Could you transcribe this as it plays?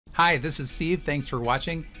Hi, this is Steve. Thanks for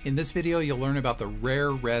watching. In this video, you'll learn about the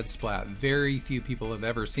Rare Red Splat. Very few people have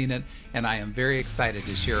ever seen it, and I am very excited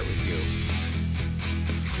to share it with you.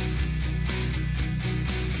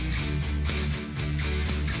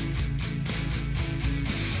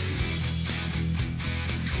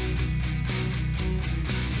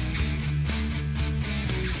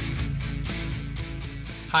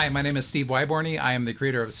 Hi, my name is Steve Wyborney. I am the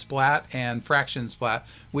creator of Splat and Fraction Splat,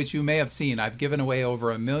 which you may have seen. I've given away over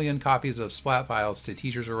 1 million copies of Splat files to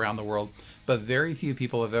teachers around the world, but very few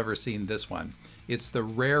people have ever seen this one. It's the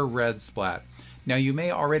Rare Red Splat. Now you may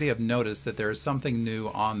already have noticed that there is something new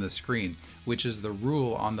on the screen, which is the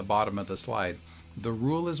rule on the bottom of the slide. The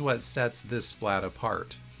rule is what sets this splat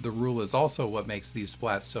apart. The rule is also what makes these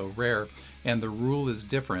splats so rare, and the rule is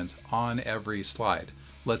different on every slide.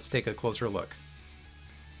 Let's take a closer look.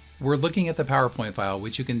 We're looking at the PowerPoint file,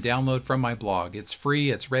 which you can download from my blog. It's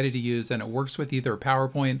free, it's ready to use, and it works with either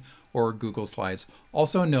PowerPoint or Google Slides.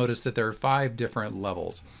 Also notice that there are 5 different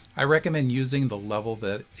levels. I recommend using the level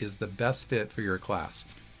that is the best fit for your class.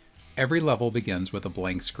 Every level begins with a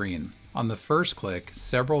blank screen. On the first click,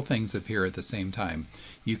 several things appear at the same time.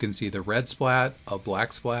 You can see the red splat, a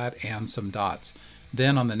black splat, and some dots.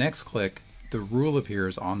 Then on the next click, the rule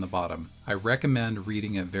appears on the bottom. I recommend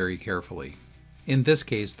reading it very carefully. In this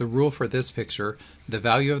case, the rule for this picture, the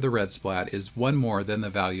value of the red splat is 1 more than the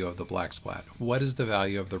value of the black splat. What is the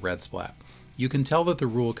value of the red splat? You can tell that the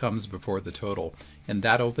rule comes before the total, and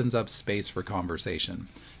that opens up space for conversation.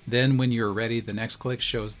 Then when you're ready, the next click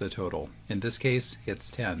shows the total. In this case, it's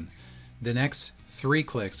 10. The next 3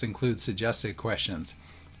 clicks include suggested questions.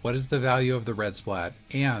 What is the value of the red splat,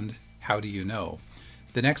 and how do you know?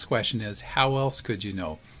 The next question is, how else could you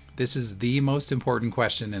know? This is the most important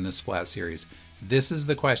question in a Splat series. This is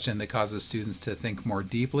the question that causes students to think more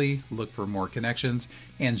deeply, look for more connections,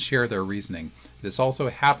 and share their reasoning. This also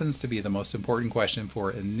happens to be the most important question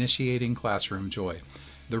for initiating classroom joy.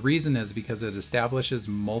 The reason is because it establishes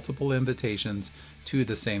multiple invitations to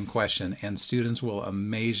the same question, and students will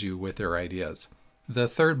amaze you with their ideas. The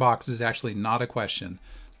third box is actually not a question.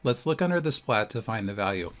 Let's look under the splat to find the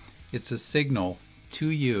value. It's a signal to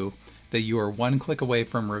you that you are 1 click away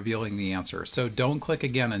from revealing the answer, so don't click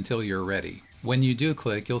again until you're ready. When you do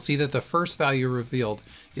click, you'll see that the first value revealed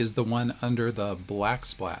is the one under the black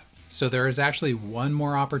splat. So there is actually 1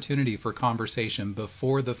 more opportunity for conversation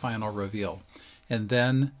before the final reveal. And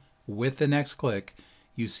then with the next click,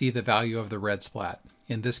 you see the value of the red splat.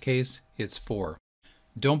 In this case, it's 4.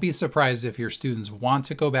 Don't be surprised if your students want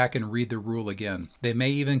to go back and read the rule again. They may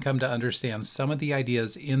even come to understand some of the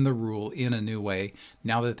ideas in the rule in a new way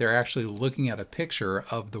now that they're actually looking at a picture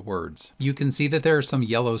of the words. You can see that there are some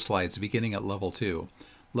yellow slides beginning at level 2.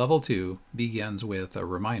 Level 2 begins with a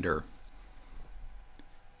reminder.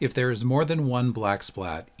 If there is more than 1 black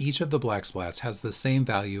splat, each of the black splats has the same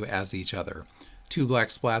value as each other. 2 black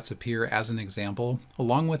splats appear as an example.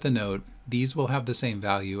 Along with a note, these will have the same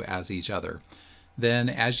value as each other. Then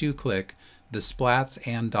as you click, the splats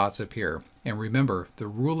and dots appear. And remember, the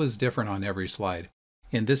rule is different on every slide.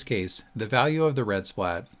 In this case, the value of the red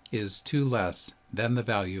splat is 2 less than the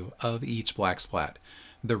value of each black splat.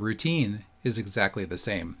 The routine is exactly the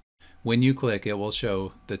same. When you click, it will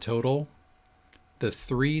show the total, the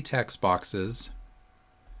 3 text boxes,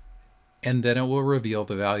 and then it will reveal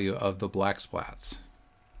the value of the black splats.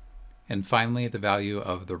 And finally, the value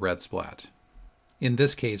of the red splat. In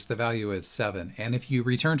this case, the value is 7, and if you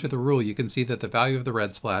return to the rule, you can see that the value of the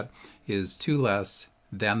red splat is 2 less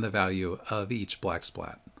than the value of each black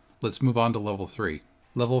splat. Let's move on to level 3.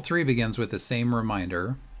 Level 3 begins with the same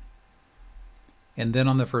reminder, and then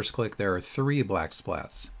on the first click there are 3 black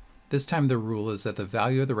splats. This time the rule is that the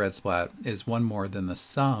value of the red splat is 1 more than the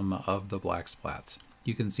sum of the black splats.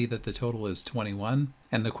 You can see that the total is 21,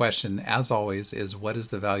 and the question, as always, is what is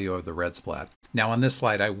the value of the red splat? Now on this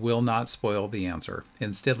slide, I will not spoil the answer.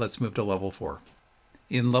 Instead, let's move to level 4.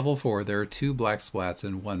 In level 4, there are 2 black splats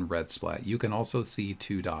and 1 red splat. You can also see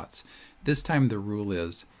 2 dots. This time the rule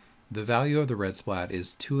is the value of the red splat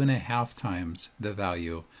is 2.5 times the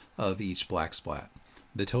value of each black splat.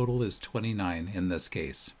 The total is 29 in this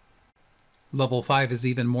case. Level 5 is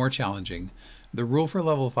even more challenging. The rule for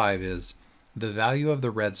level 5 is the value of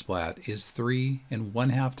the red splat is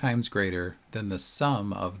 3.5 times greater than the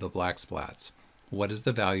sum of the black splats. What is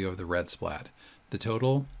the value of the red splat? The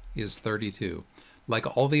total is 32.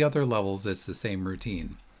 Like all the other levels, it's the same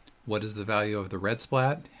routine. What is the value of the red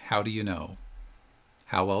splat? How do you know?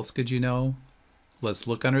 How else could you know? Let's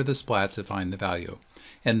look under the splat to find the value.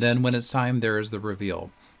 And then when it's time, there is the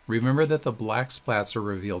reveal. Remember that the black splats are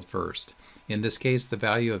revealed first. In this case, the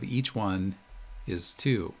value of each one is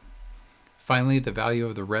 2. Finally, the value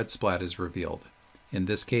of the red splat is revealed. In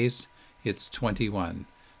this case, it's 21.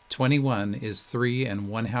 21 is 3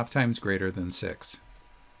 1/2 times greater than 6.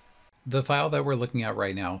 The file that we're looking at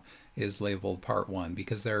right now is labeled Part 1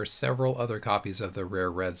 because there are several other copies of the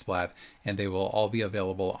Rare Red Splat, and they will all be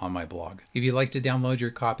available on my blog. If you'd like to download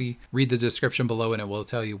your copy, read the description below and it will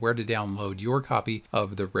tell you where to download your copy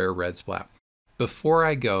of the Rare Red Splat. Before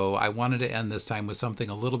I go, I wanted to end this time with something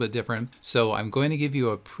a little bit different, so I'm going to give you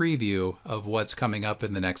a preview of what's coming up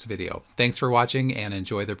in the next video. Thanks for watching and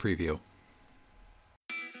enjoy the preview.